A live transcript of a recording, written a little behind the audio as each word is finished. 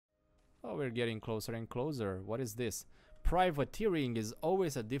Oh, we're getting closer and closer. What is this? Privateering is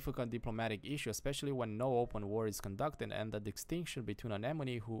always a difficult diplomatic issue, especially when no open war is conducted, and the distinction between an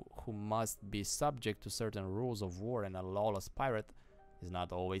enemy who must be subject to certain rules of war and a lawless pirate is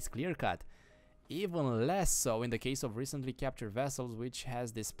not always clear-cut. Even less so in the case of recently captured vessels, which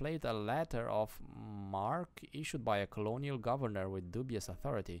has displayed a letter of marque issued by a colonial governor with dubious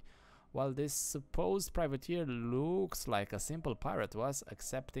authority. While this supposed privateer looks like a simple pirate to us,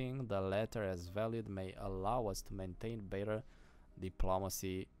 accepting the letter as valid may allow us to maintain better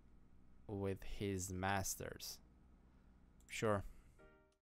diplomacy with his masters. Sure.